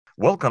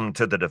Welcome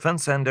to the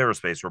Defense and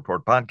Aerospace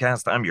Report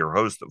podcast. I'm your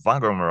host,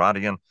 Vago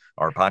Muradian.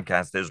 Our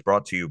podcast is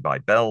brought to you by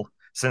Bell.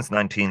 Since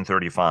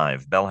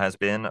 1935, Bell has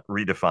been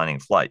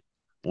redefining flight.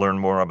 Learn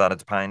more about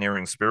its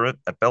pioneering spirit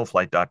at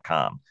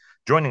bellflight.com.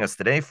 Joining us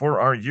today for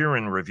our year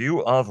in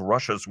review of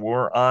Russia's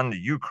war on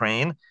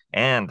Ukraine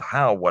and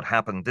how what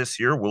happened this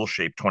year will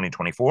shape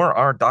 2024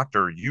 are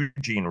Dr.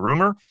 Eugene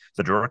Roomer,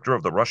 the director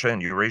of the Russia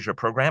and Eurasia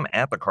program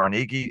at the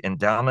Carnegie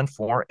Endowment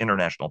for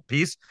International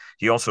Peace.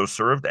 He also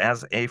served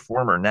as a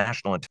former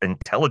national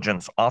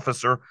intelligence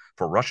officer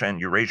for Russia and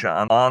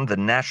Eurasia on the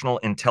National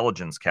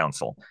Intelligence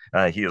Council.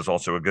 He is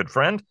also a good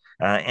friend.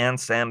 And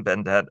Sam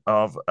Bendet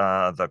of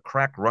the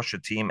Crack Russia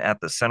team at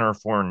the Center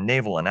for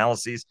Naval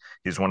Analyses.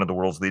 He's one of the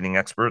world's leading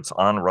experts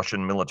on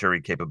Russian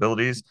military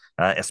capabilities,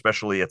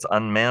 especially its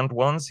unmanned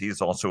ones. He's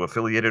also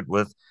affiliated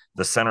with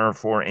the Center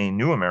for a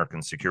New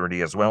American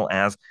Security, as well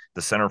as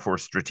the Center for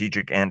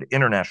Strategic and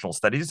International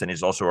Studies. And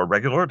he's also a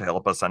regular to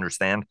help us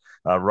understand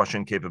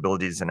Russian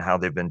capabilities and how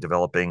they've been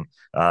developing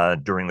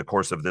during the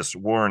course of this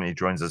war. And he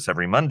joins us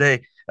every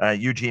Monday.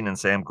 Eugene and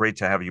Sam, great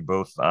to have you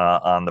both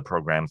on the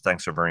program.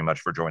 Thanks so very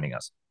much for joining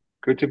us.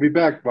 Good to be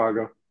back,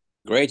 Vago.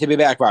 Great to be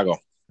back, Vago.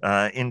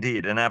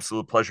 Indeed, an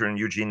absolute pleasure. And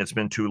Eugene, it's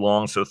been too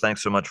long, so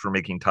thanks so much for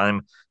making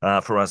time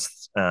for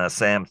us.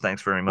 Sam,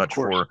 thanks very much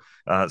for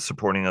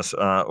supporting us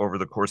over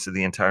the course of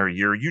the entire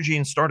year.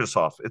 Eugene, start us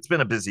off. It's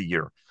been a busy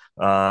year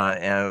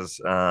as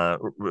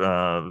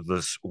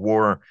this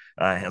war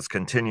has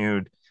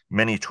continued.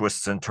 Many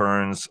twists and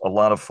turns, a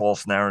lot of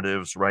false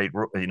narratives, right?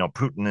 You know,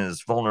 Putin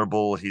is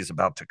vulnerable. He's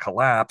about to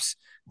collapse.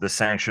 The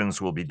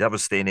sanctions will be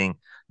devastating.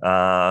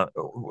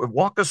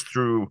 Walk us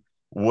through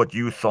what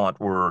you thought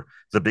were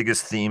the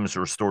biggest themes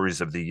or stories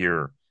of the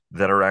year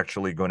that are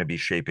actually going to be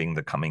shaping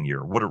the coming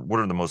year. What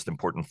are the most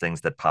important things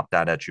that popped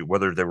out at you,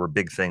 whether there were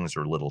big things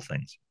or little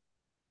things?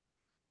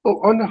 Well,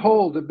 on the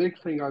whole, the big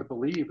thing I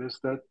believe is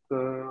that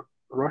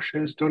Russia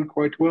has done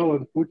quite well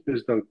and Putin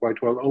has done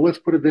quite well. Let's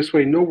put it this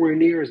way, nowhere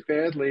near as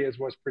badly as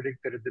was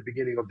predicted at the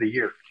beginning of the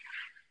year.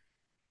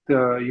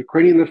 The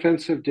Ukrainian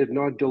offensive did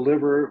not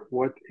deliver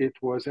what it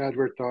was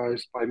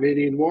advertised by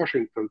many in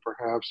Washington,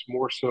 perhaps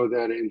more so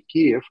than in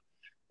Kiev,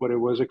 what it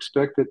was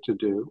expected to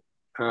do.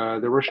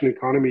 The Russian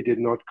economy did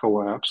not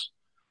collapse.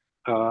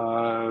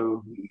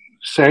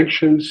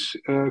 Sanctions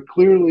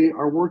clearly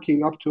are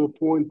working up to a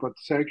point, but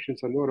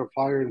sanctions are not a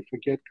fire and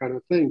forget kind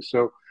of thing.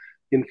 So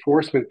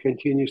enforcement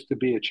continues to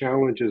be a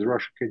challenge as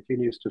Russia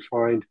continues to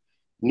find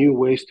new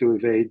ways to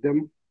evade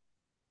them.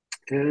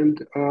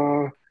 And,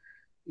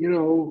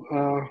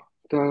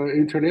 the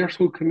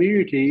international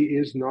community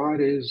is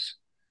not as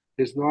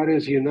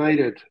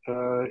united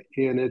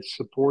in its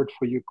support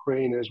for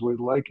Ukraine as we'd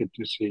like it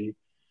to see.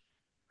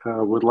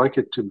 Would like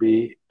it to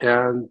be,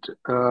 and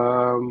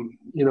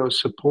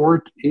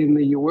support in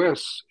the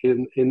U.S.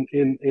 in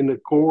a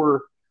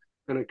core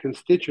and a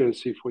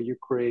constituency for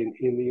Ukraine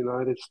in the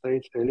United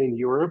States and in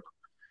Europe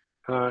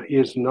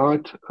is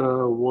not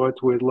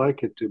what we'd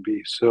like it to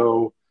be.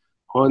 So,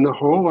 on the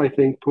whole, I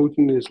think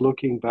Putin is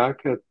looking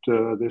back at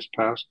this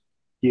past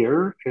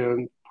year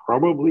and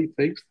probably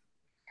thinks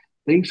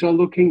things are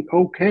looking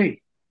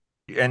okay.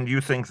 And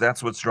you think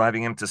that's what's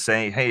driving him to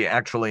say, hey,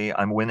 actually,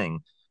 I'm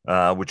winning,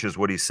 which is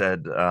what he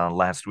said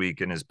last week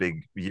in his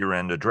big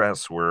year-end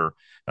address, where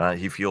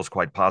he feels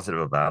quite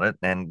positive about it.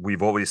 And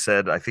we've always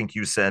said, I think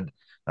you said,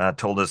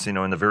 told us,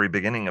 in the very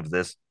beginning of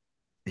this,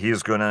 he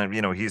is going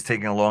to, he's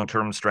taking a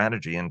long-term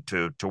strategy and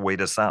to wait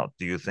us out.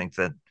 Do you think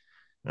that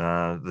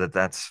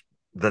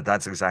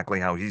that's exactly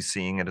how he's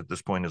seeing it at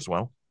this point as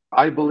well?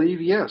 I believe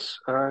yes.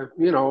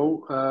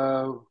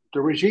 The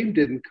regime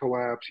didn't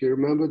collapse. You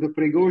remember the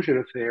Prigozhin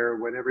affair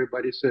when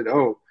everybody said,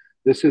 "Oh,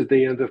 this is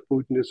the end of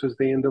Putin. This is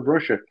the end of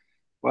Russia."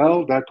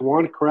 Well, that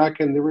one crack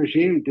in the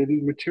regime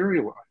didn't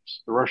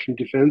materialize. The Russian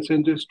defense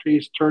industry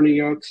is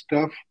turning out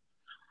stuff.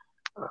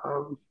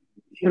 Um,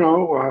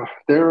 I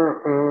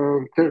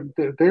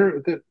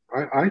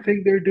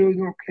think they're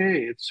doing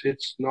okay.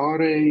 It's not.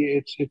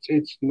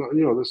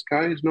 The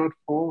sky is not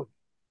falling.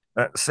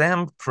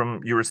 Sam,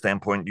 from your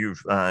standpoint,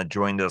 you've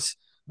joined us,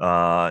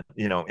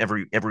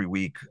 every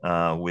week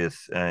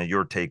with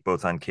your take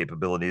both on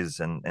capabilities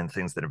and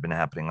things that have been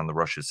happening on the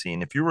Russia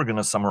scene. If you were going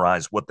to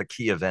summarize what the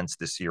key events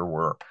this year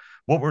were,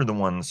 what were the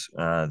ones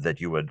that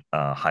you would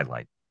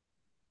highlight?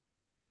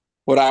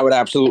 What I would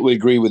absolutely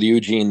agree with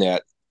Eugene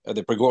that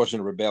the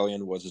Prigozhin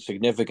rebellion was a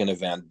significant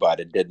event, but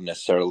it didn't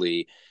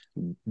necessarily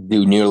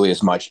do nearly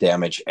as much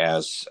damage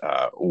as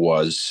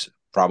was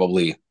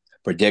probably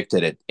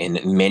predicted. It in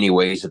many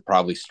ways it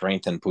probably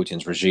strengthened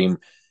Putin's regime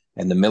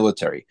and the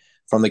military.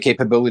 From the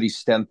capability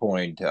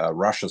standpoint,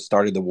 Russia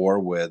started the war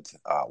with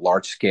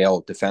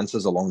large-scale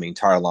defenses along the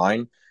entire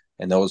line,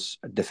 and those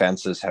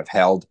defenses have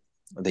held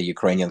the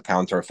Ukrainian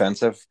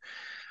counteroffensive.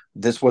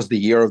 This was the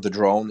year of the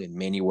drone in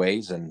many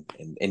ways, and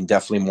in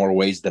definitely more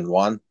ways than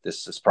one.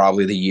 This is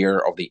probably the year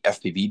of the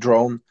FPV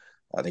drone,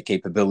 the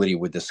capability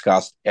we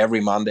discussed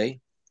every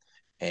Monday,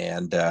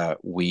 and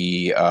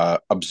we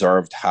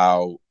observed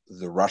how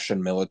the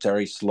Russian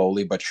military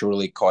slowly but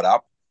surely caught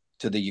up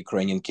to the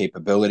Ukrainian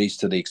capabilities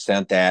to the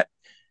extent that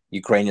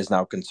Ukraine is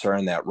now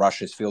concerned that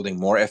Russia is fielding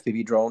more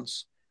FPV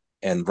drones,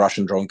 and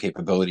Russian drone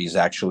capability is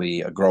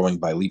actually growing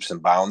by leaps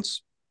and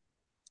bounds.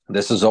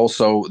 This is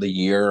also the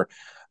year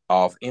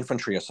of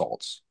infantry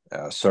assaults.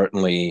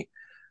 Certainly,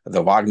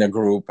 the Wagner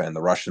Group and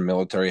the Russian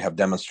military have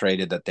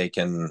demonstrated that they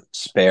can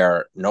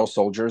spare no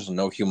soldiers and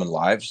no human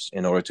lives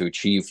in order to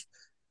achieve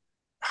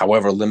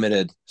however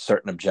limited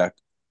certain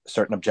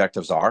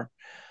objectives are.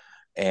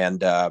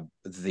 And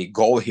the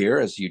goal here,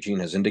 as Eugene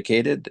has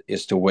indicated,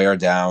 is to wear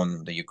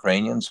down the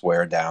Ukrainians,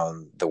 wear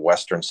down the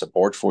Western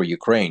support for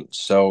Ukraine.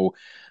 So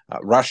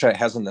Russia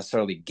hasn't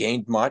necessarily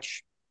gained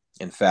much.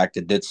 In fact,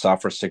 it did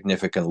suffer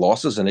significant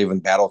losses and even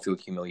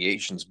battlefield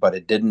humiliations, but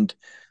it didn't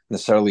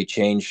necessarily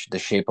change the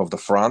shape of the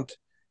front.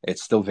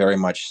 It's still very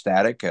much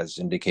static, as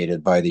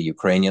indicated by the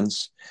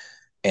Ukrainians.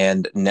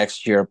 And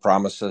next year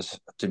promises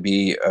to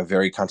be a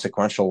very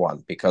consequential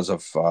one because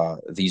of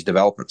these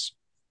developments.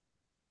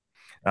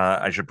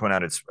 I should point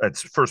out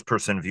its first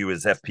person view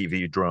is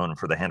FPV drone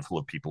for the handful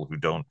of people who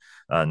don't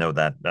know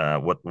that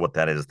what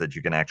that is. That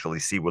you can actually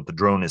see what the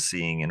drone is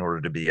seeing in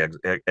order to be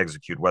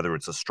execute, whether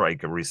it's a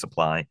strike, a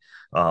resupply,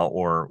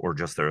 or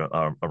just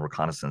a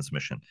reconnaissance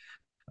mission.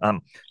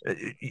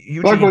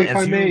 Eugene, if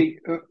I may,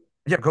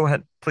 yeah, go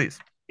ahead, please.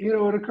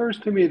 It occurs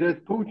to me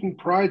that Putin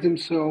prides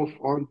himself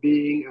on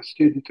being a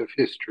student of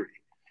history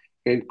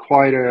and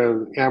quite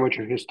an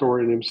amateur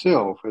historian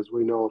himself, as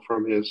we know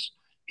from his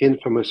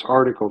infamous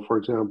article, for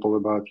example,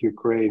 about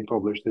Ukraine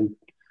published in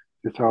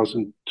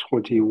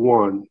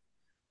 2021.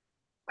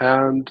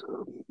 And,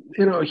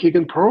 he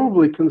can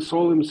probably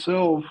console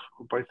himself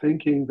by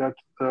thinking that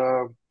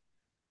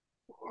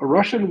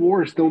Russian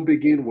wars don't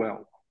begin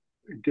well.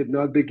 It did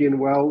not begin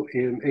well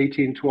in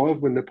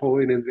 1812 when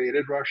Napoleon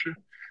invaded Russia,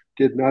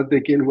 did not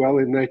begin well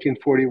in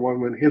 1941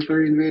 when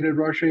Hitler invaded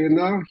Russia, and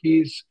now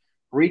he's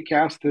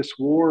recast this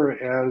war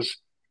as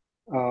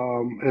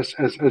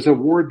a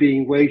war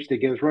being waged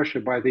against Russia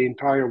by the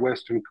entire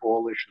Western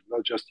coalition,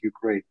 not just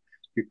Ukraine.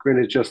 Ukraine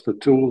is just a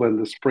tool and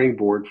the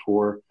springboard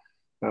for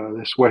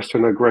this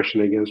Western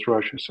aggression against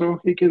Russia. So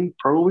he can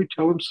probably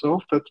tell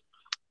himself that,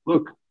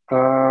 look,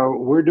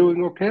 we're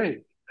doing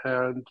okay.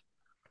 And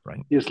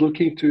right. He's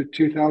looking to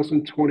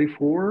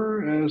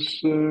 2024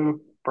 as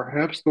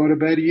perhaps not a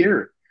bad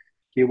year.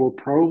 He will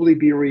probably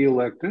be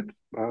reelected.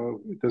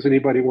 Does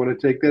anybody want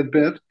to take that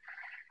bet?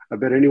 I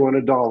bet anyone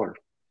 $1.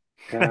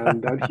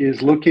 And then he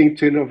is looking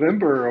to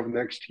November of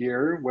next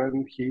year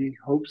when he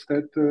hopes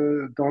that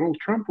Donald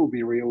Trump will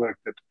be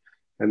reelected.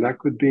 And that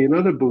could be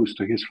another boost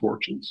to his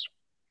fortunes.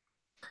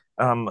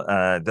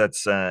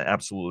 That's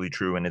absolutely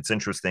true. And it's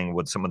interesting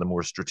what some of the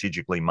more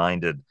strategically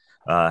minded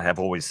have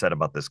always said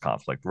about this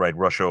conflict, right?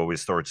 Russia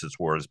always starts its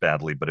wars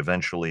badly, but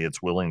eventually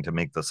it's willing to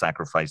make the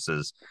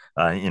sacrifices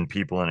in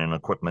people and in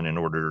equipment in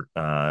order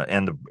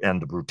and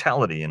the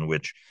brutality in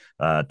which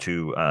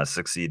to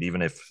succeed,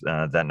 even if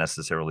that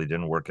necessarily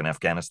didn't work in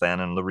Afghanistan.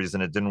 And the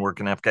reason it didn't work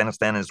in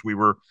Afghanistan is we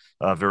were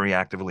very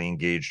actively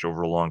engaged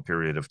over a long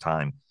period of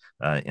time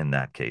in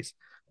that case.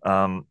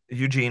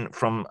 Eugene,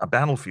 from a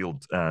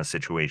battlefield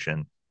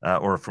situation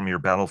or from your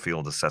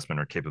battlefield assessment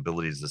or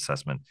capabilities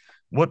assessment,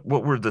 what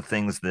were the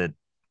things that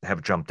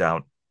have jumped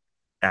out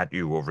at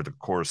you over the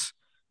course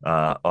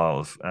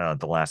of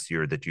the last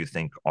year that you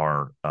think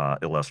are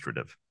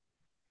illustrative?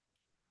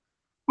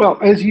 Well,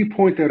 as you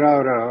pointed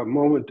out a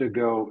moment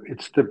ago,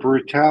 it's the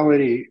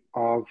brutality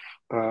of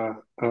the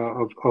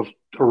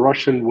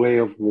Russian way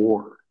of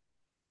war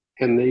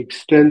and the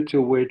extent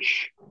to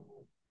which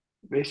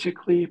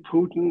basically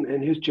Putin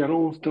and his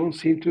generals don't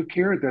seem to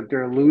care that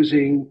they're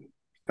losing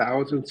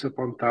thousands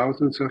upon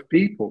thousands of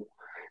people.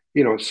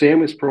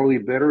 Sam is probably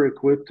better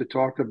equipped to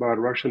talk about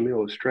Russian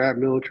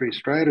military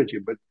strategy,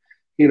 but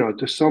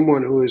to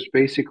someone who is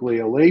basically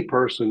a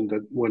layperson,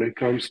 that when it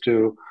comes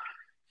to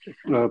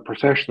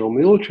professional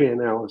military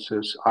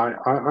analysis,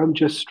 I'm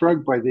just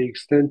struck by the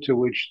extent to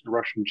which the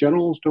Russian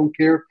generals don't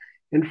care,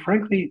 and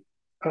frankly,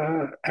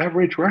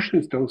 average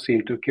Russians don't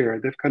seem to care.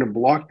 They've kind of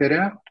blocked it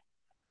out.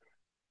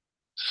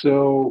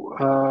 So,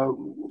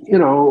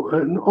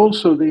 and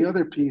also the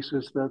other piece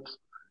is that,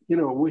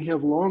 we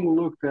have long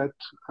looked at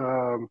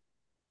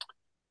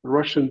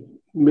Russian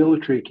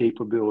military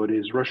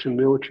capabilities, Russian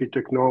military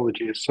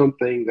technology as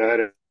something that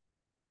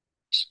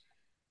is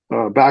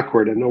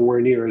backward and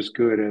nowhere near as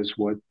good as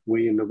what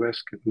we in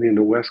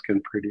the West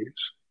can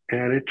produce.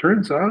 And it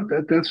turns out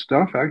that that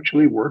stuff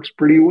actually works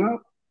pretty well,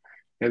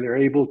 and they're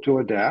able to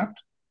adapt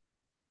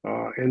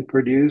and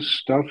produce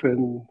stuff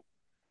in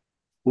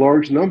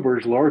large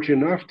numbers, large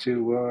enough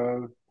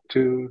to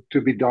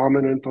be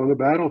dominant on the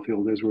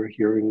battlefield, as we're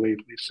hearing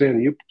lately.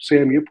 Sam,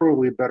 you're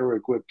probably better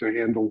equipped to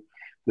handle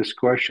this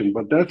question,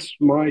 but that's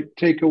my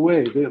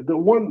takeaway. The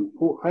one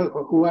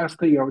last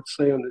thing I would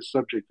say on this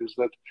subject is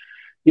that,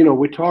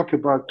 we talk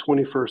about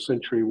 21st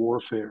century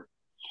warfare,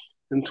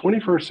 and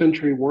 21st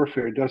century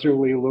warfare doesn't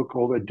really look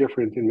all that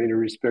different in many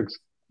respects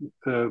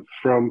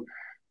from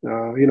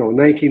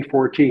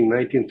 1914,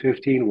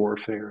 1915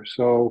 warfare.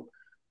 So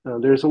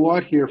there's a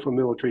lot here for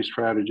military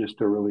strategists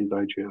to really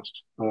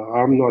digest.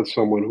 I'm not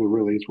someone who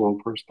really is well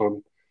versed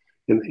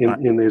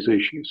in these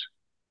issues.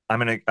 I'm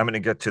gonna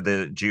get to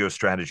the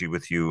geostrategy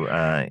with you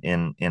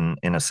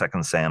in a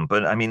second, Sam.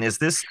 But I mean, is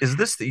this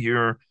the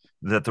year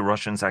that the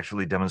Russians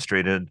actually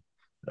demonstrated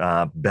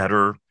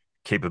better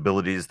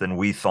capabilities than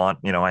we thought?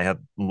 You know, I had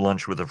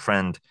lunch with a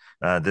friend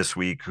this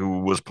week who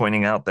was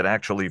pointing out that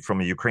actually,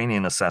 from a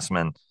Ukrainian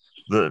assessment,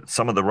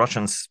 some of the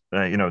Russians,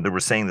 they were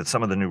saying that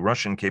some of the new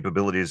Russian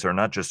capabilities are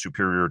not just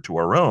superior to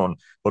our own,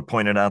 but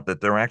pointed out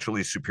that they're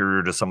actually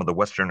superior to some of the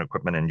Western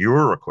equipment and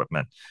your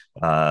equipment,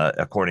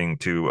 according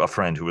to a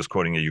friend who was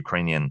quoting a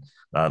Ukrainian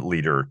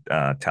leader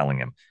telling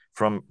him.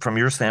 From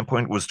your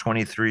standpoint, was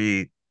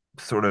 23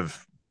 sort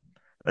of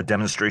a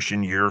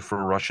demonstration year for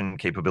Russian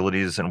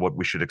capabilities and what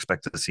we should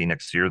expect to see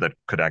next year that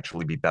could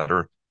actually be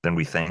better than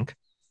we think?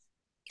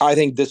 I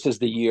think this is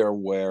the year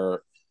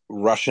where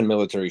Russian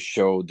military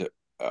showed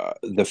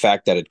the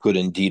fact that it could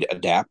indeed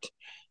adapt.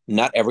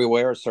 Not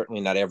everywhere,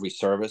 certainly not every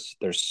service.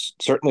 There's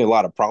certainly a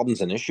lot of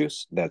problems and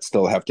issues that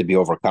still have to be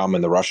overcome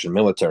in the Russian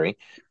military.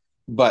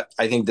 But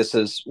I think this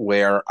is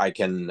where I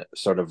can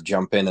sort of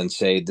jump in and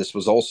say this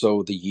was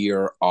also the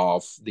year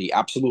of the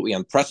absolutely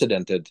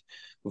unprecedented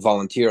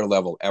volunteer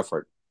level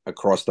effort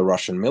across the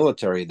Russian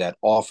military that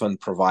often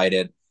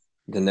provided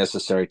the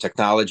necessary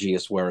technology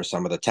as well as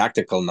some of the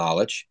tactical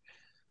knowledge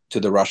to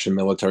the Russian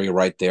military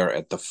right there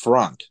at the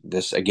front.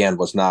 This, again,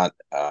 was not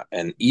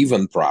an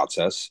even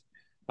process.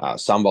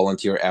 Some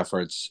volunteer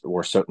efforts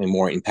were certainly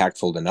more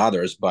impactful than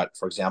others. But,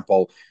 for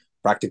example,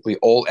 practically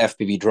all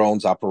FPV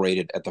drones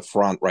operated at the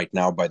front right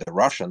now by the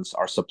Russians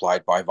are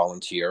supplied by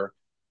volunteer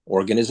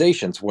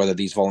organizations, whether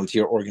these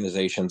volunteer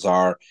organizations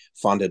are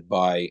funded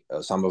by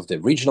some of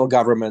the regional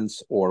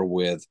governments or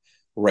with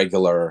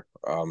regular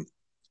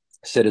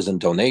citizen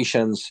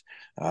donations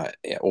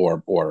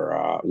or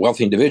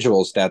wealthy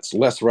individuals. That's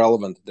less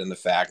relevant than the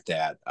fact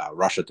that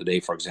Russia today,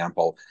 for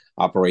example,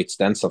 operates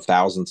tens of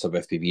thousands of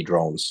FPV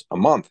drones a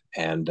month,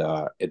 and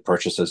it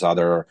purchases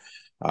other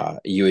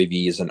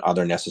UAVs and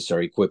other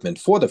necessary equipment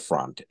for the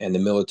front. And the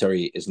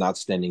military is not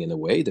standing in the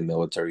way. The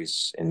military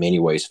is in many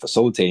ways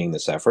facilitating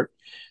this effort.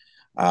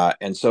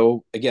 And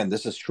so, again,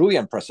 this is truly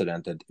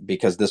unprecedented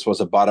because this was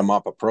a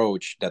bottom-up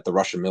approach that the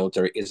Russian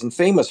military isn't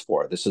famous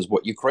for. This is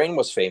what Ukraine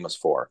was famous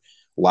for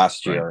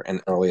last year right.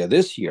 and earlier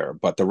this year.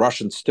 But the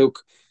Russians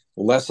took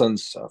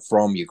lessons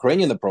from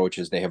Ukrainian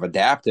approaches. They have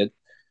adapted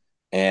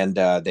and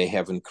they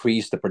have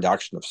increased the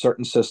production of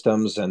certain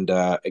systems. And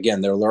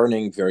again, they're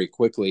learning very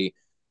quickly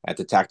at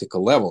the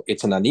tactical level.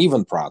 It's an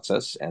uneven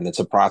process, and it's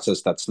a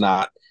process that's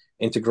not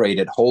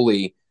integrated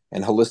wholly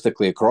and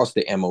holistically across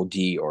the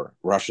MOD or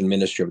Russian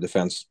Ministry of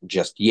Defense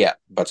just yet.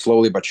 But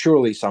slowly but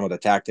surely, some of the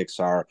tactics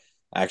are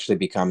actually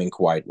becoming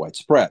quite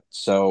widespread.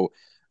 So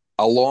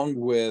along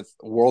with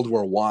World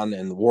War I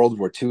and World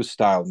War II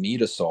style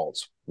meat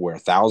assaults, where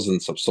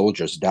thousands of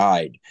soldiers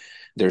died,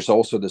 there's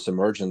also this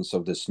emergence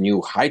of this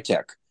new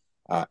high-tech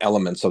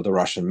elements of the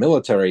Russian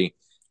military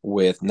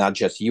with not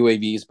just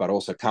UAVs, but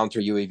also counter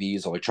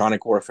UAVs,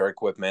 electronic warfare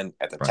equipment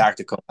at the right.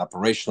 tactical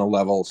operational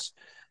levels,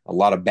 a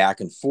lot of back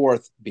and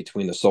forth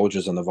between the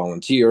soldiers and the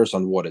volunteers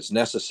on what is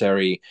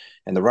necessary,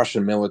 and the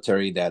Russian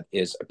military that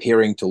is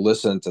appearing to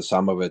listen to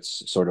some of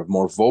its sort of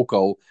more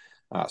vocal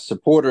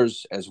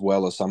supporters, as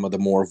well as some of the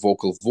more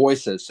vocal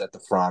voices at the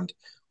front,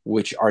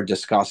 which are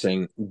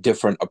discussing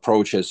different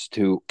approaches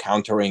to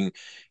countering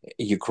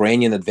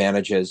Ukrainian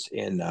advantages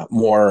in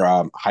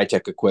more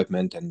high-tech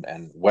equipment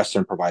and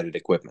Western-provided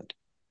equipment.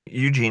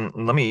 Eugene,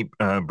 let me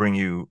bring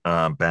you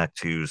back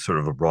to sort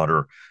of a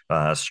broader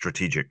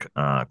strategic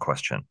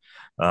question.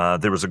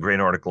 There was a great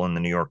article in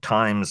the New York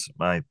Times,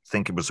 I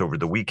think it was over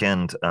the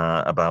weekend,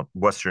 about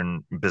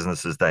Western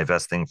businesses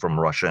divesting from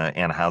Russia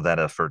and how that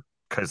effort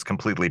has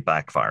completely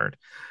backfired.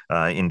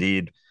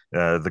 Indeed,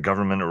 the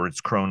government or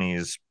its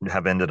cronies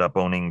have ended up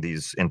owning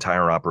these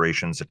entire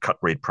operations at cut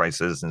rate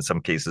prices, in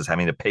some cases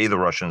having to pay the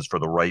Russians for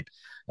the right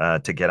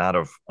to get out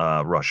of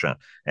Russia.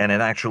 And it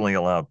actually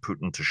allowed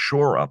Putin to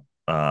shore up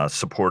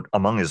support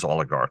among his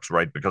oligarchs,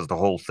 right? Because the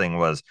whole thing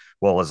was,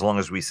 well, as long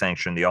as we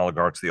sanction the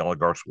oligarchs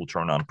will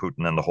turn on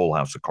Putin and the whole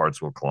house of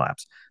cards will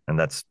collapse. And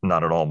that's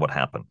not at all what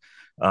happened.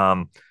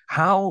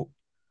 How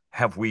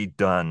have we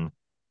done,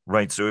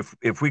 right? So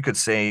if we could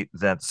say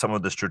that some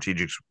of the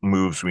strategic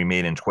moves we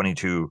made in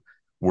 22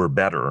 were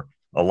better,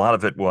 a lot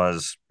of it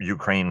was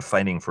Ukraine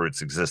fighting for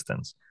its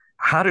existence.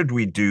 How did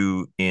we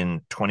do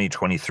in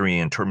 2023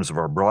 in terms of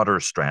our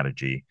broader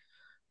strategy?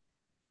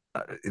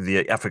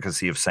 The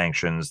efficacy of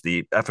sanctions,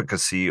 the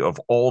efficacy of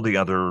all the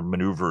other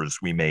maneuvers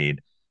we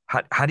made.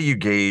 How do you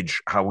gauge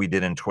how we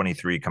did in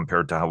 23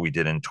 compared to how we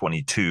did in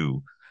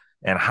 22?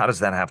 And how does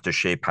that have to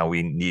shape how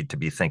we need to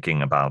be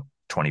thinking about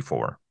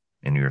 24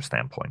 in your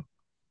standpoint,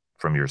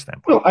 from your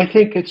standpoint? Well, I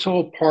think it's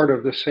all part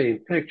of the same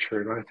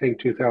picture. And I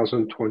think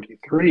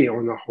 2023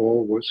 on the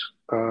whole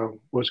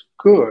was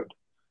good.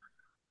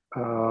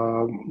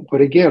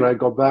 But again, I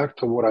go back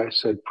to what I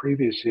said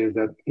previously,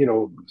 that,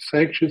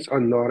 sanctions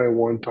are not a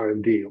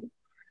one-time deal.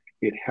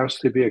 It has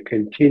to be a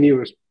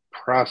continuous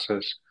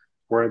process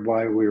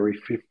whereby we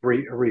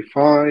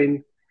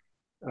refine,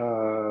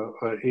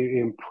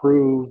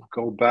 improve,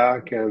 go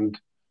back and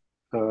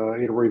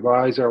It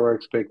revised our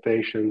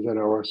expectations and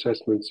our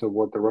assessments of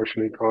what the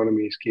Russian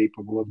economy is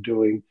capable of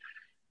doing.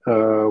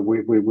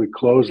 We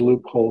close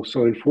loopholes,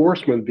 so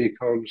enforcement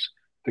becomes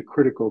the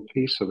critical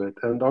piece of it.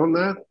 And on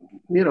that,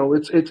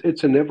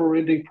 it's a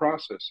never-ending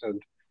process.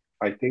 And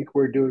I think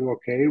we're doing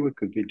okay. We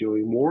could be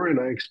doing more, and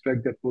I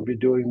expect that we'll be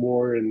doing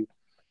more in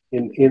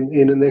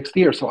the next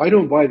year. So I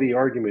don't buy the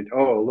argument.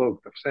 Oh,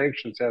 look, the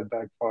sanctions have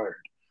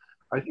backfired.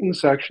 I think the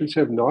sanctions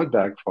have not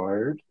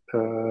backfired.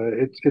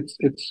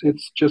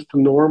 It's just a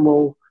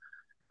normal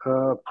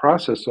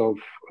process of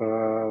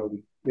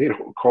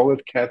call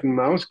it cat and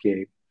mouse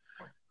game.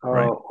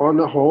 Right. On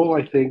the whole,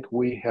 I think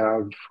we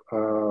have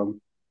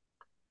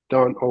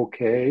done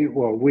okay.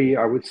 Well,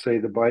 I would say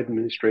the Biden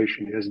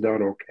administration has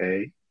done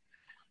okay.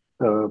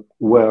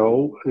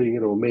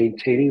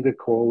 Maintaining the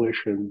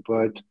coalition,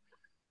 but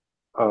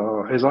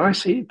as I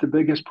see it, the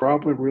biggest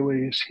problem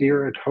really is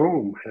here at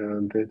home,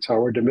 and it's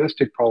our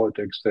domestic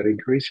politics that Right.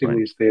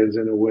 increasingly stands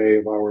in the way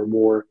of our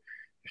more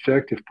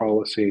effective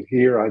policy. And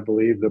here, I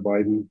believe the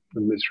Biden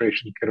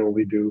administration can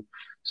only do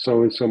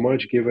so and so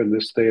much, given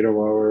the state of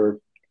our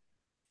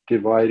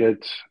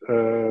divided,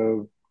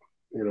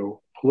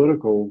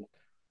 political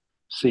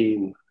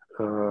scene.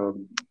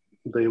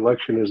 The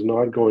election is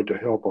not going to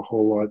help a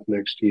whole lot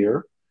next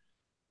year.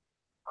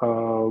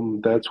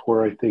 That's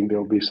where I think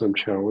there'll be some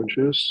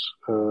challenges.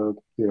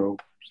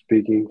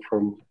 Speaking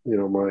from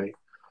my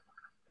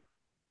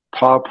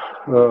top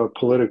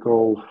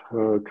political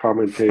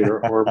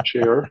commentator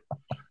armchair.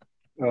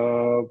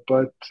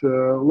 But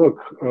look,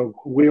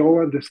 we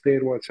all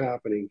understand what's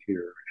happening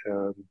here,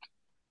 and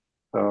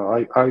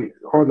I,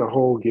 on the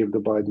whole, give the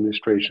Biden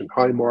administration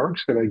high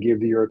marks, and I give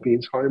the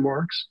Europeans high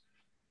marks.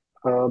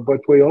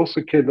 But we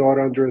also cannot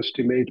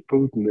underestimate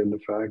Putin in the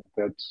fact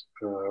that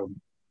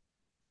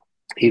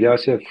he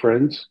does have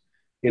friends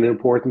in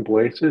important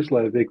places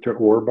like Viktor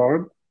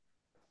Orban,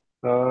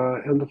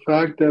 and the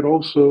fact that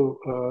also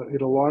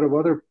in a lot of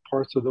other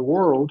parts of the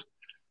world,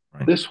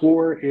 Right. this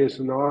war is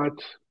not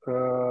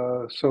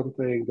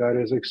something that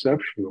is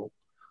exceptional.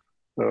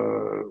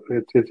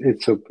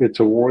 It's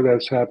a war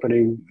that's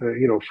happening,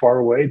 far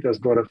away. It does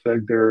not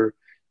affect their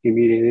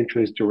immediate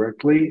interests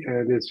directly,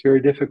 and it's very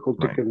difficult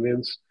to Right.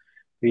 convince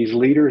these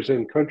leaders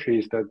in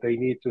countries that they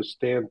need to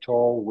stand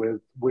tall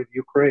with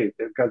Ukraine.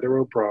 They've got their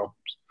own problems,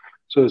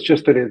 so it's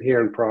just an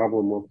inherent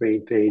problem of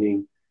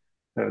maintaining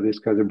these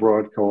kinds of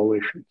broad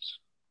coalitions.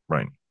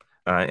 Right.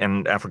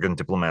 And African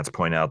diplomats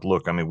point out,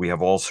 look, I mean, we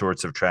have all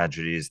sorts of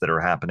tragedies that are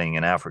happening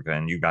in Africa,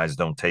 and you guys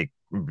don't take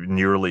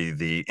nearly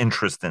the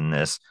interest in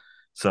this.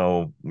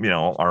 So,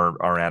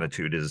 our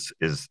attitude is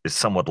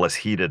somewhat less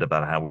heated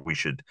about how we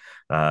should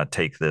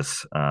take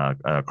this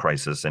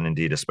crisis, and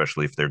indeed,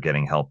 especially if they're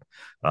getting help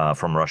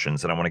from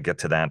Russians. And I want to get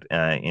to that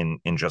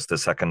in just a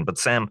second. But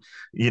Sam,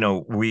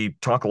 we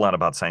talk a lot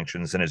about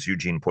sanctions, and as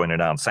Eugene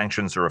pointed out,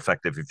 sanctions are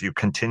effective if you're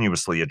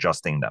continuously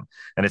adjusting them.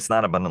 And it's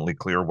not abundantly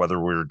clear whether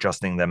we're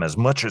adjusting them as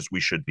much as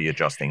we should be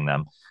adjusting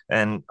them.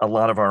 And a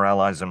lot of our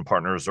allies and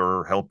partners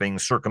are helping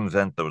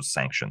circumvent those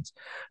sanctions.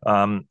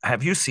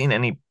 Have you seen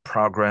any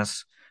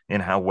progress in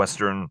how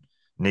Western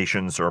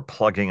nations are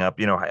plugging up?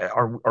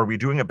 Are we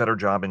doing a better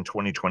job in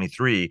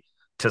 2023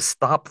 to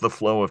stop the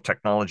flow of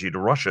technology to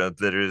Russia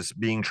that is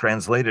being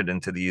translated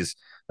into these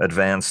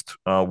advanced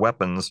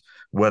weapons,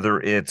 whether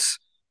it's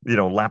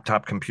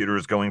laptop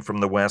computers going from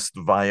the West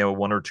via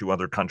one or two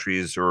other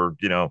countries, or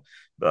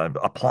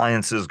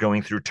appliances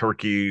going through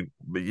Turkey,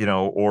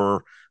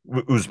 or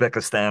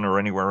Uzbekistan or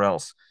anywhere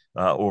else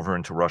over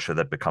into Russia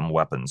that become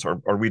weapons?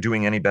 Are we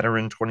doing any better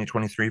in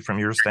 2023 from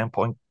your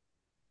standpoint?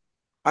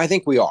 I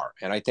think we are.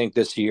 And I think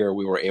this year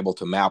we were able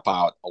to map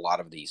out a lot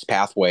of these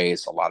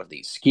pathways, a lot of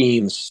these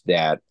schemes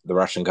that the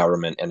Russian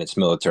government and its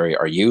military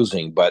are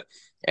using. But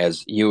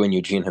as you and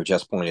Eugene have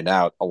just pointed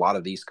out, a lot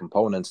of these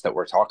components that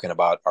we're talking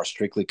about are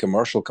strictly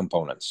commercial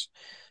components.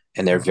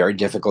 And they're very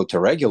difficult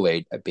to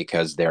regulate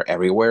because they're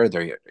everywhere.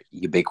 They're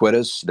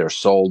ubiquitous. They're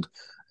sold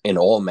in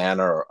all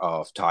manner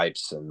of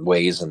types and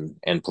ways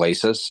and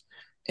places.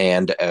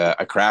 And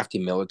a crafty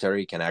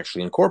military can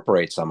actually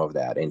incorporate some of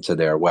that into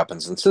their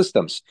weapons and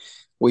systems.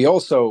 We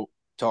also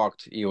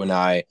talked, you and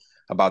I,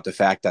 about the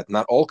fact that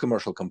not all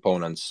commercial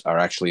components are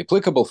actually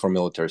applicable for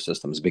military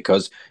systems,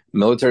 because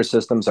military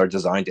systems are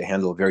designed to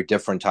handle a very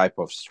different type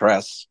of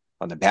stress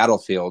on the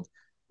battlefield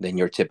than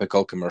your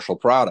typical commercial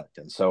product.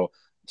 And so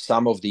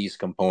some of these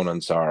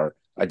components are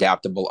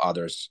adaptable,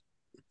 others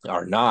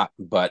are not.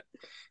 But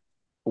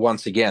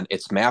once again,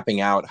 it's mapping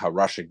out how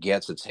Russia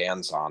gets its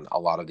hands on a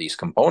lot of these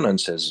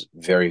components is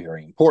very,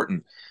 very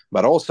important.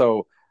 But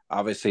also,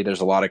 obviously,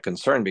 there's a lot of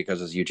concern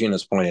because, as Eugene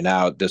has pointed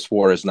out, this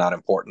war is not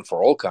important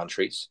for all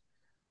countries.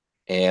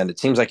 And it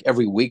seems like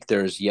every week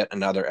there's yet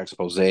another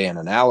expose and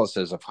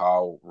analysis of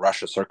how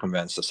Russia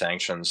circumvents the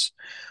sanctions,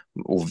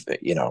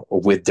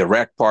 with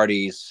direct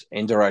parties,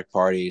 indirect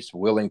parties,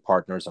 willing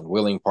partners,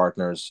 unwilling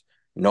partners,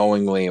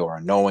 knowingly or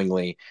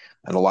unknowingly.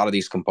 And a lot of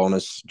these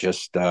components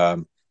just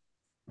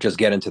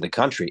get into the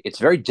country. It's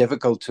very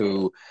difficult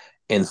to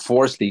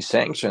enforce these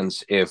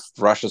sanctions if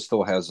Russia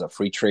still has a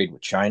free trade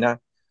with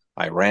China,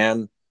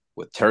 Iran,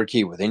 with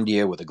Turkey, with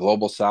India, with the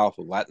global South,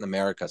 with Latin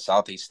America,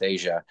 Southeast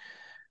Asia.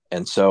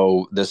 And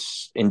so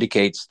this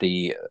indicates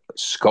the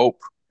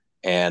scope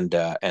and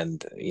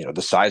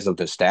the size of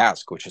this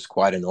task, which is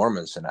quite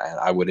enormous, and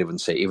I would even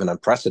say even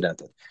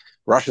unprecedented.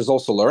 Russia is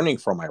also learning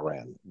from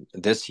Iran.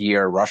 This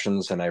year,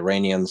 Russians and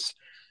Iranians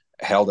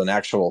held an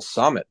actual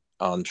summit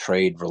on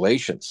trade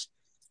relations,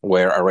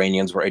 where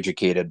Iranians were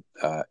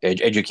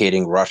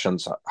educating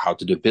Russians how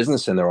to do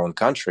business in their own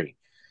country.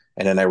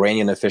 And an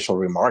Iranian official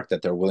remarked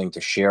that they're willing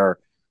to share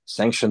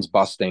sanctions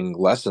busting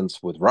lessons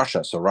with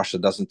Russia, so Russia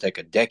doesn't take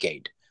a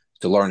decade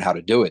to learn how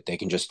to do it. They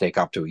can just take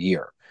up to a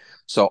year.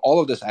 So all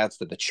of this adds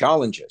to the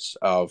challenges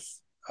of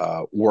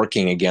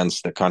working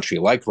against a country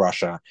like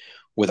Russia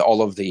with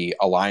all of the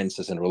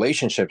alliances and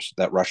relationships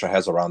that Russia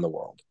has around the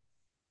world.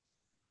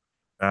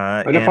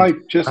 And if I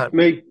just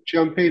may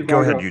jump in,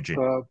 go ahead,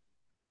 Eugene.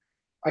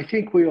 I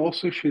think we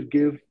also should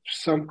give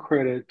some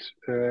credit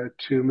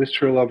to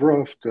Mr.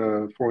 Lavrov,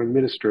 the foreign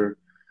minister,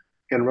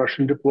 and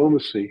Russian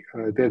diplomacy.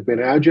 They've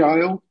been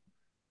agile.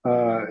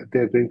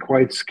 They've been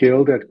quite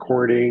skilled at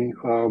courting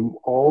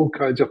all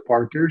kinds of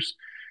partners.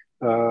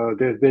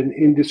 They've been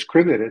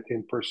indiscriminate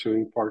in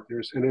pursuing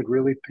partners, and it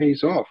really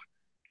pays off.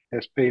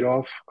 Has paid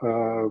off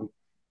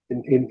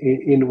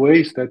in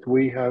ways that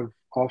we have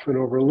often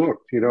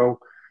overlooked.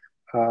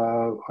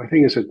 I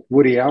think it's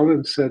Woody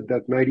Allen said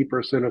that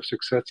 90% of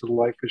success in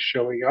life is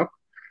showing up.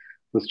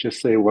 Let's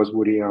just say it was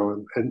Woody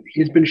Allen. And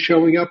he's been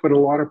showing up in a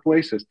lot of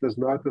places. Does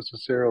not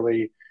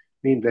necessarily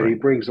mean that he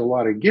brings a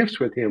lot of gifts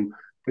with him,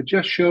 but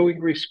just showing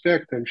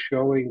respect and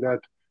showing that,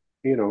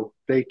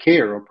 they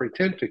care or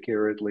pretend to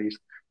care at least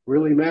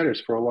really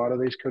matters for a lot of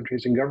these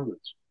countries and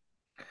governments.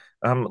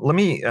 Let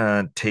me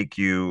take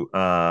you,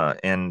 I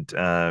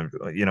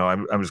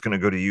was going to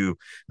go to you,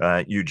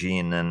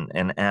 Eugene,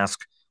 and ask,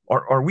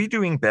 are we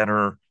doing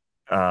better?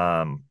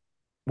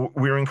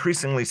 We're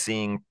increasingly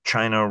seeing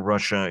China,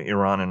 Russia,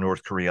 Iran, and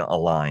North Korea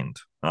aligned.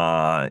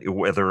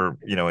 Whether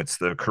it's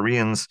the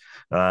Koreans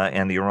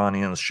and the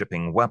Iranians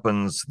shipping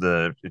weapons,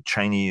 the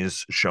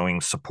Chinese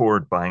showing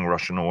support, buying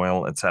Russian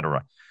oil,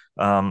 etc.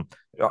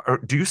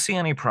 Do you see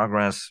any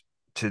progress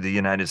to the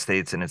United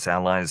States and its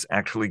allies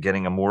actually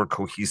getting a more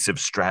cohesive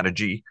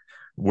strategy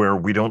where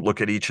we don't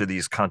look at each of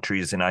these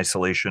countries in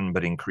isolation,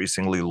 but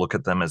increasingly look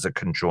at them as a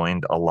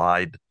conjoined,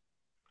 allied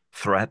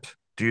threat?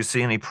 Do you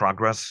see any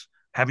progress?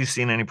 Have you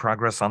seen any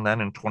progress on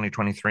that in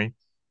 2023?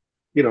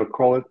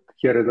 Call it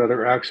yet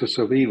another axis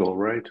of evil,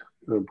 right?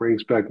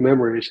 Brings back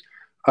memories.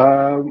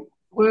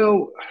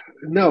 Well,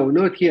 no,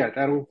 not yet.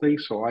 I don't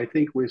think so. I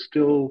think we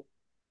still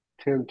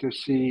tend to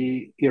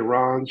see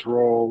Iran's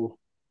role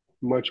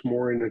much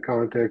more in the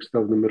context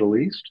of the Middle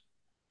East,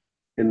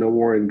 in the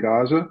war in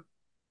Gaza.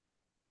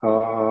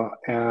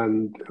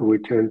 And we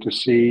tend to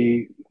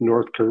see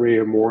North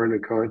Korea more in the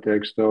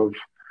context of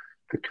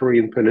the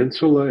Korean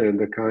Peninsula and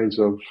the kinds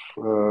of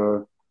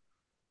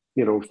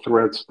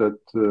threats that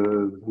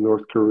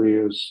North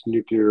Korea's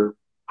nuclear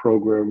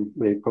program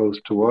may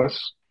pose to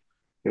us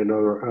and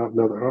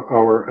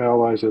our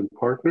allies and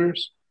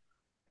partners.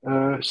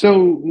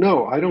 So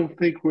no, I don't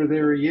think we're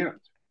there yet.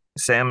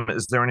 Sam,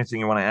 is there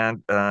anything you want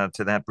to add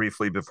to that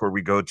briefly before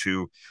we go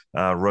to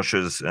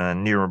Russia's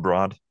near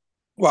abroad?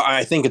 Well,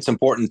 I think it's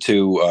important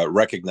to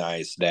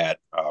recognize that,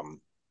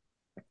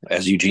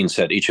 as Eugene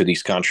said, each of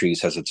these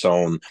countries has its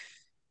own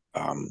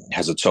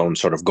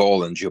sort of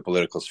goal and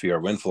geopolitical sphere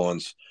of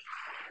influence.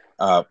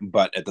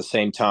 But at the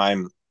same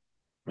time,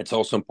 it's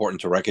also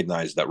important to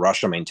recognize that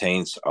Russia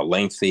maintains a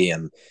lengthy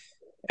and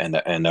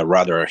a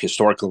rather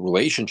historical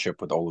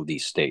relationship with all of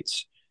these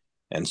states.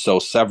 And so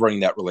severing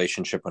that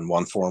relationship in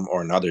one form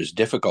or another is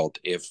difficult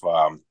if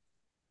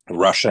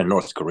Russia and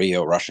North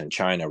Korea, Russia and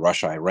China,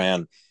 Russia,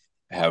 Iran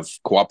have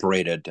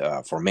cooperated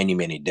for many,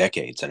 many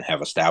decades and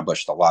have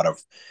established a lot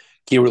of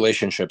key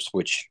relationships,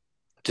 which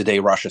today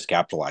Russia is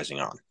capitalizing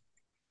on.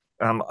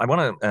 I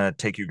want to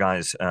take you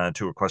guys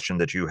to a question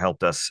that you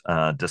helped us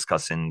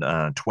discuss in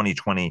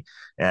 2020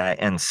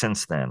 and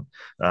since then,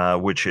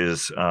 which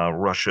is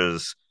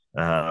Russia's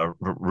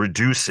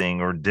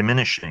reducing or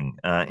diminishing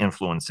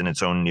influence in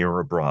its own near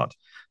abroad.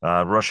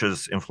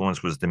 Russia's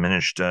influence was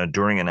diminished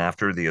during and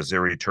after the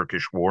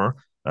Azeri-Turkish war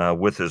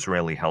with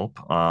Israeli help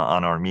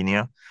on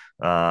Armenia.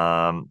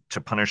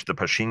 To punish the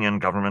Pashinyan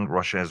government,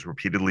 Russia has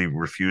repeatedly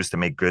refused to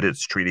make good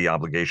its treaty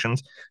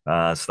obligations,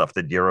 stuff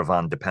that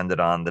Yerevan depended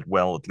on, that,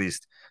 well, at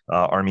least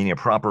Armenia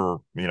proper,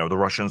 the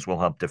Russians will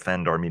help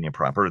defend Armenia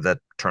proper. That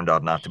turned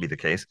out not to be the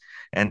case.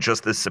 And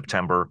just this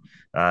September,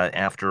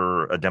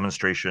 after a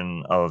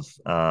demonstration of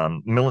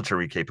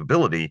military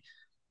capability,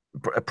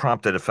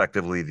 prompted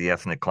effectively the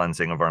ethnic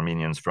cleansing of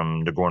Armenians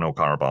from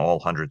Nagorno-Karabakh. All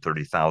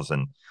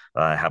 130,000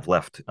 have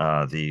left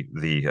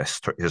the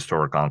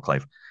historic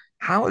enclave.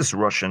 How is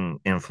Russian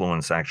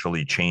influence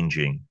actually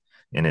changing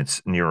in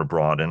its near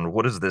abroad? And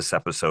what does this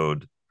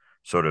episode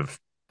sort of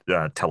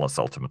tell us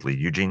ultimately?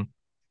 Eugene?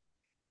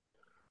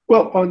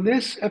 Well, on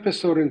this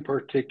episode in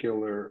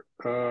particular,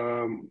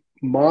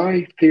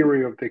 my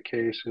theory of the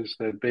case is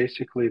that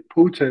basically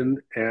Putin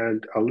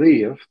and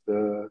Aliyev,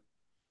 the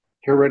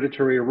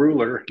hereditary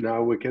ruler,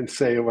 now we can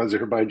say, of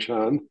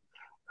Azerbaijan,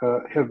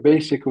 have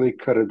basically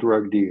cut a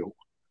drug deal.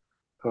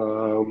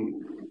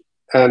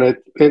 And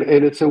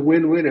it's a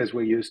win-win, as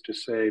we used to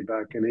say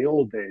back in the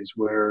old days,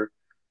 where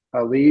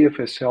Aliyev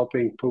is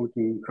helping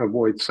Putin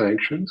avoid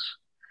sanctions,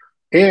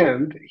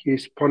 and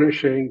he's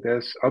punishing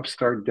this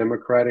upstart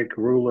democratic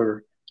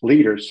leader,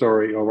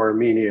 of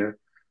Armenia,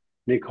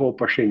 Nikol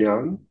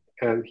Pashinyan,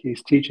 and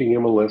he's teaching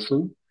him a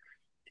lesson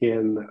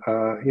in,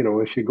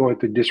 if you're going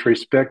to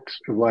disrespect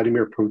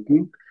Vladimir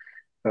Putin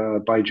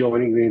by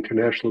joining the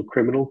International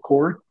Criminal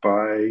Court,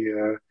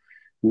 by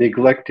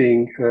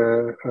neglecting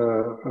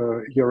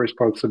your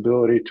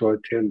responsibility to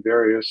attend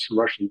various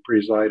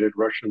Russian-presided,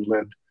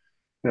 Russian-led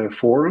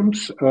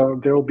forums,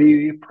 there'll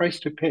be a price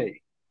to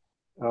pay.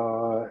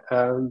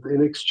 And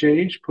in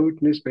exchange,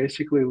 Putin is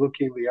basically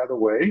looking the other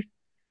way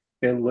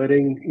and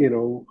letting,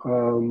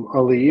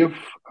 Aliyev,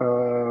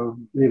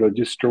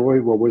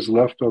 destroy what was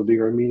left of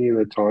the Armenian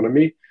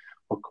autonomy,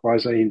 a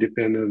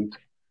quasi-independent,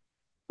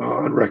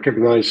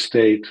 unrecognized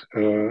state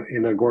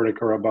in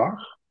Nagorno-Karabakh.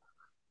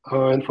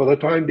 And for the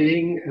time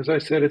being, as I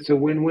said, it's a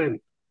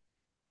win-win.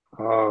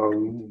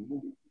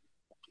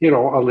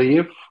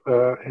 Aliyev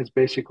has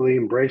basically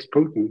embraced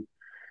Putin.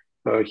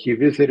 He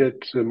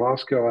visited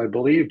Moscow, I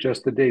believe,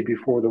 just the day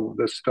before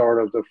the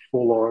start of the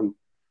full-on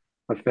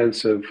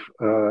offensive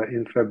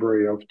in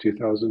February of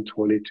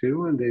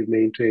 2022, and they've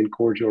maintained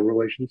cordial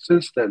relations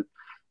since then.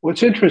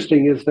 What's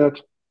interesting is that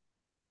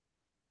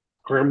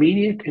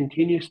Armenia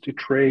continues to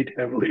trade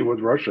heavily with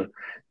Russia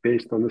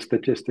based on the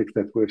statistics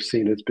that we've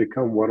seen. It's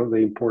become one of the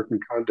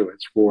important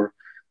conduits for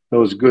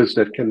those goods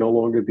that can no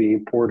longer be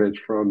imported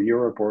from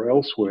Europe or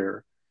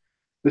elsewhere.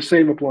 The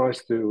same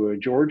applies to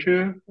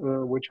Georgia,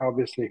 which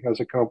obviously has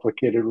a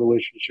complicated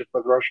relationship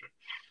with Russia.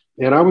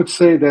 And I would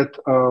say that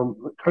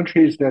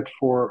countries that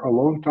for a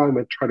long time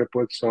had tried to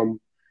put some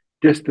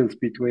distance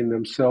between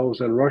themselves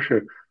and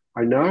Russia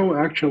are now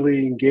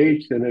actually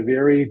engaged in a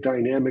very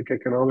dynamic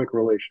economic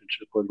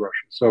relationship with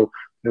Russia. So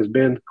there's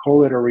been,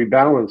 call it a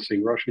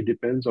rebalancing. Russia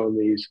depends on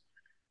these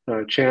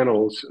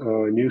channels,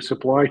 new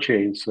supply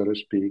chains, so to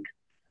speak.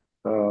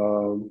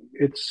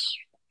 It's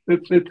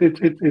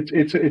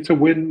a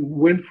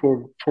win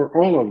for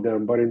all of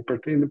them. But in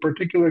the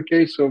particular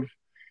case of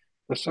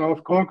the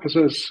South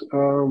Caucasus,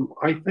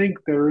 I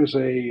think there is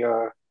a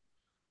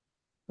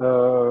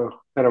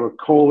kind of a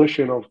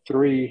coalition of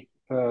three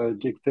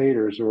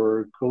dictators,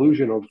 or a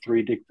collusion of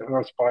three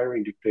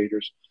aspiring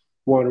dictators.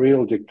 One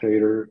real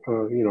dictator,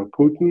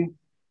 Putin.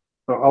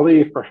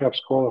 Aliyev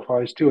perhaps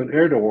qualifies too, and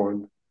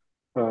Erdogan,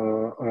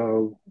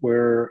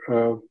 where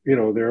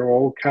they're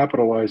all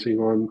capitalizing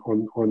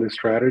on this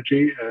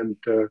strategy and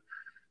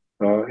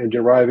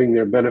deriving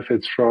their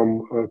benefits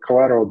from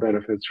collateral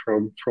benefits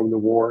from the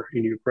war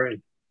in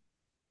Ukraine.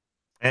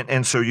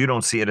 And so you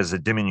don't see it as a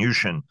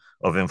diminution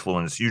of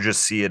influence. You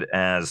just see it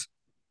as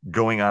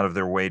going out of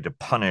their way to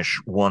punish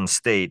one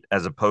state,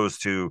 as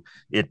opposed to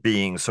it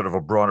being sort of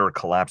a broader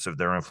collapse of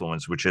their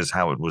influence, which is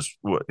how it was.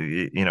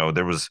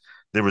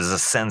 There was a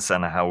sense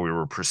on how we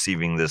were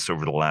perceiving this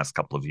over the last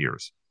couple of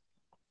years.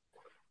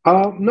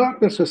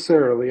 Not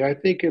necessarily. I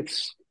think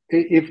it's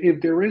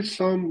if there is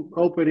some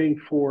opening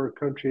for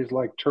countries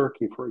like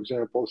Turkey, for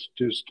example,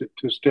 to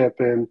step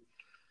in,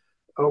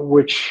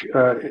 which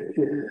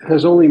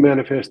has only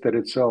manifested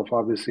itself,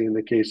 obviously, in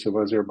the case of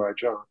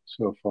Azerbaijan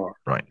so far.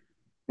 Right.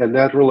 And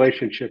that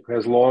relationship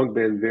has long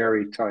been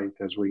very tight,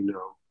 as we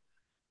know.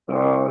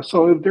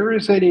 So if there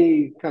is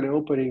any kind of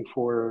opening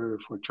for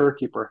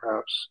Turkey,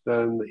 perhaps,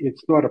 then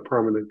it's not a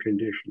permanent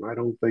condition. I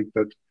don't think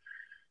that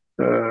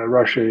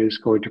Russia is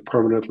going to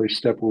permanently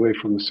step away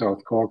from the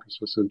South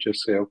Caucasus and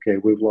just say, okay,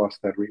 we've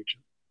lost that region.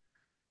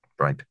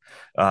 Right.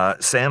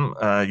 Sam,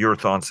 your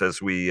thoughts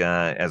as we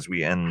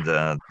end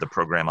the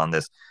program on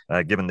this,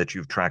 given that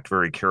you've tracked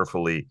very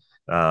carefully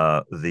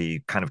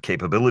the kind of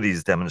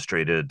capabilities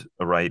demonstrated,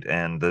 right?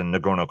 And the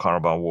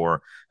Nagorno-Karabakh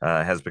war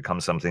has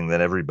become something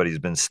that everybody's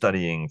been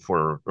studying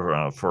for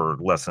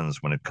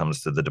lessons when it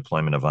comes to the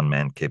deployment of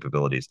unmanned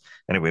capabilities.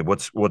 Anyway,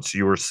 what's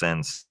your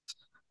sense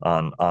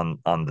on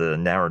the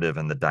narrative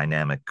and the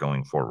dynamic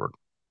going forward?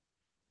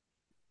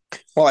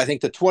 Well, I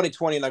think the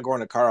 2020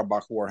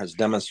 Nagorno-Karabakh war has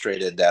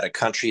demonstrated that a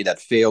country that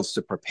fails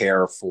to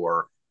prepare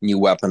for new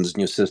weapons,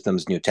 new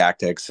systems, new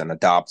tactics, and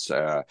adopts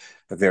a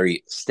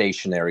very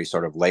stationary,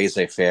 sort of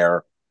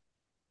laissez-faire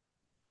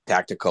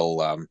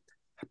tactical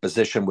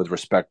position with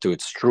respect to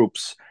its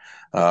troops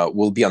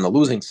will be on the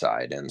losing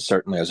side. And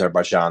certainly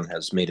Azerbaijan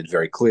has made it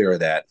very clear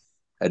that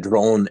a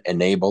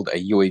drone-enabled, a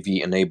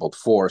UAV-enabled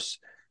force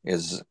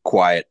is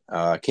quite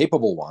a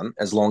capable one,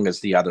 as long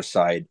as the other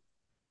side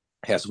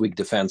has weak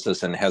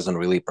defenses and hasn't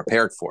really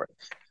prepared for it.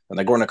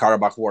 The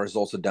Nagorno-Karabakh war has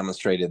also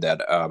demonstrated that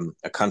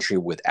a country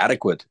with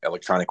adequate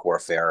electronic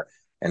warfare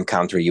and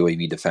counter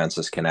UAV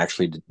defenses can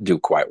actually do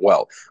quite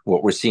well.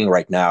 What we're seeing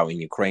right now in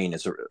Ukraine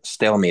is a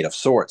stalemate of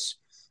sorts,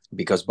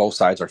 because both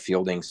sides are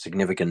fielding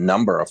significant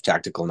number of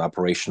tactical and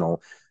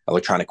operational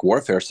electronic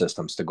warfare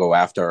systems to go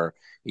after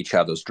each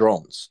other's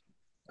drones.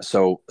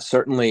 So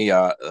certainly,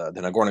 the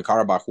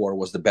Nagorno-Karabakh war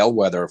was the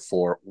bellwether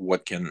for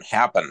what can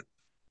happen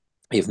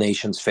if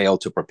nations fail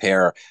to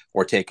prepare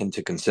or take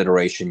into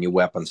consideration new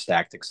weapons,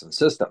 tactics, and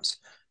systems.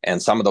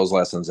 And some of those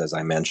lessons, as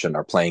I mentioned,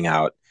 are playing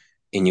out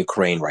in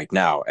Ukraine right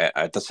now.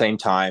 At the same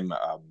time,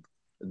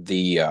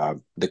 the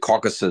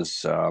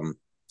Caucasus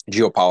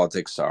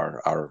geopolitics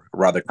are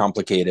rather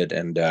complicated,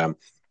 and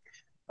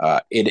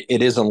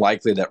it is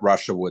unlikely that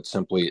Russia would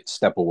simply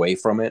step away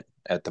from it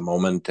at the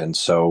moment. And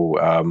so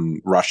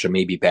Russia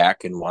may be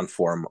back in one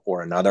form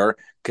or another,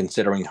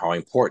 considering how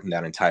important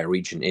that entire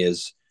region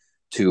is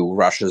to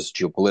Russia's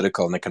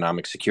geopolitical and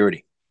economic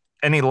security.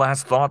 Any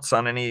last thoughts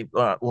on any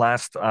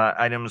last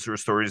items or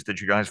stories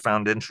that you guys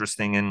found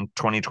interesting in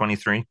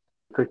 2023?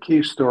 The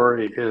key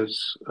story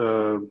is,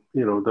 the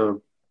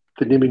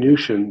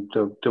diminution,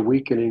 the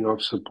weakening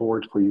of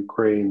support for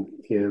Ukraine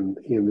in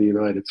the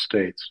United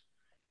States,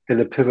 and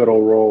the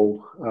pivotal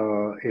role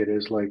it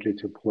is likely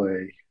to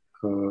play.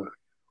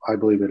 I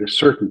believe it is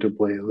certain to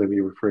play. Let me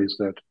rephrase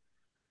that.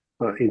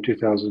 In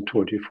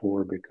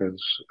 2024,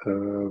 because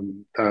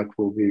that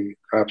will be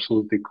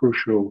absolutely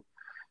crucial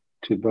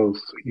to both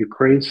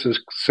Ukraine's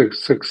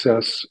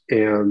success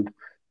and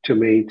to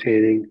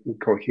maintaining a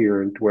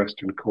coherent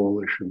Western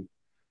coalition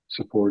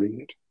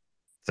supporting it.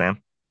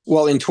 Sam?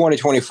 Well, in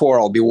 2024,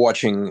 I'll be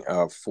watching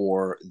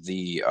for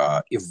the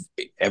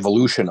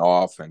evolution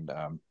of and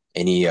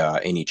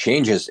any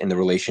changes in the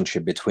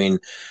relationship between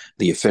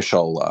the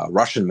official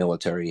Russian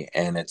military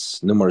and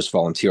its numerous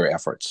volunteer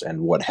efforts, and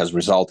what has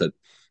resulted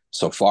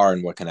so far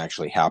and what can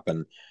actually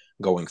happen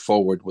going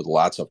forward with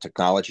lots of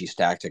technologies,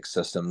 tactics,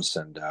 systems,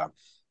 and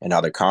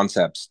other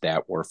concepts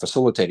that were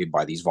facilitated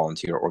by these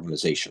volunteer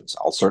organizations.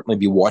 I'll certainly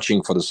be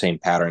watching for the same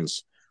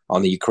patterns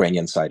on the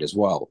Ukrainian side as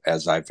well.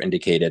 As I've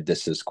indicated,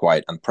 this is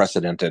quite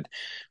unprecedented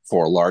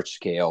for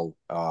large-scale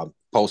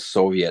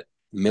post-Soviet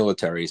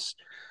militaries.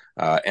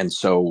 And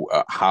so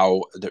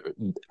how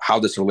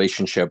this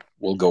relationship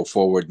will go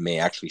forward may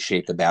actually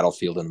shape the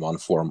battlefield in one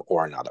form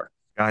or another.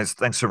 Guys,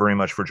 thanks so very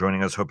much for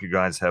joining us. Hope you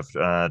guys have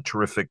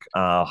terrific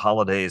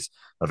holidays,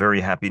 a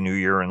very happy new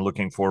year, and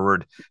looking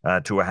forward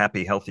to a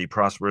happy, healthy,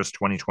 prosperous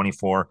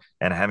 2024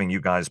 and having you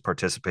guys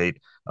participate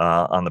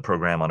on the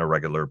program on a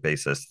regular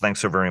basis. Thanks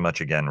so very much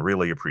again.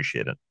 Really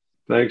appreciate it.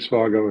 Thanks,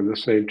 Vago, and the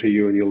same to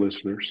you and your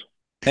listeners.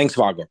 Thanks,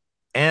 Vago.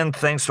 And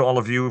thanks to all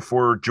of you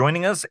for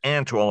joining us,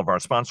 and to all of our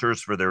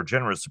sponsors for their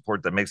generous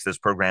support that makes this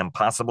program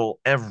possible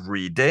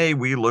every day.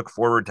 We look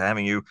forward to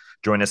having you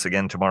join us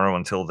again tomorrow.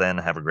 Until then,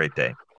 have a great day.